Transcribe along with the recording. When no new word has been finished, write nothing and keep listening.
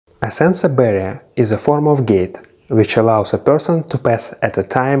A sensor barrier is a form of gate which allows a person to pass at a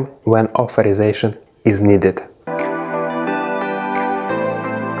time when authorization is needed.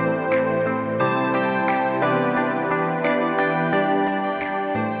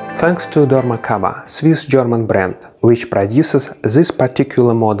 Thanks to dormakaba, Swiss-German brand, which produces this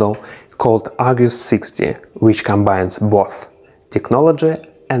particular model called Argus 60, which combines both technology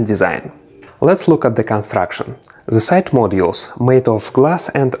and design. Let's look at the construction. The side modules made of glass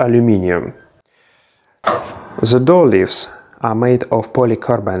and aluminium. The door leaves are made of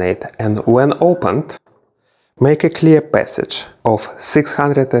polycarbonate and when opened make a clear passage of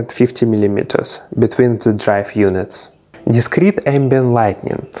 650 mm between the drive units. Discrete ambient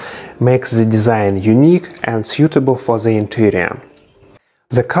lighting makes the design unique and suitable for the interior.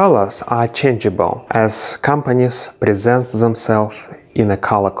 The colors are changeable as companies present themselves in a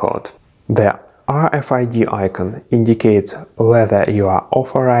color code. The RFID icon indicates whether you are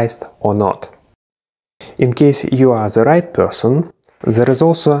authorized or not. In case you are the right person, there is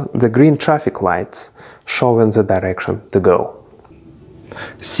also the green traffic lights showing the direction to go.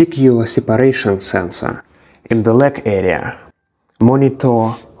 Secure separation sensor in the leg area.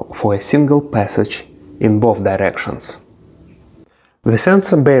 Monitor for a single passage in both directions. The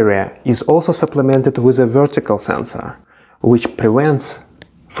sensor barrier is also supplemented with a vertical sensor, which prevents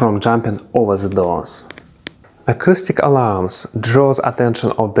from jumping over the doors. Acoustic alarms draws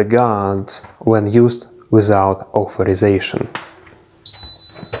attention of the guard when used without authorization.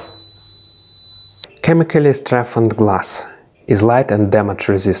 Chemically strengthened glass is light and damage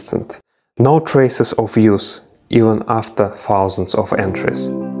resistant. No traces of use even after thousands of entries.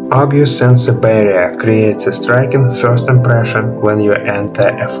 Argus sensor barrier creates a striking first impression when you enter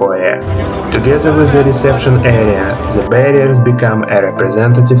a foyer. Together with the reception area, the barriers become a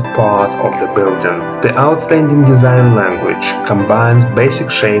representative part of the building. The outstanding design language combines basic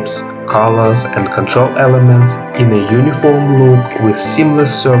shapes, colors and control elements in a uniform look with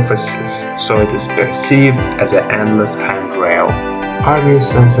seamless surfaces, so it is perceived as an endless handrail. Argus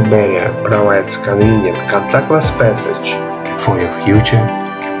sensor barrier provides convenient contactless passage for your future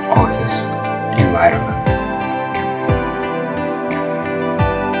office environment.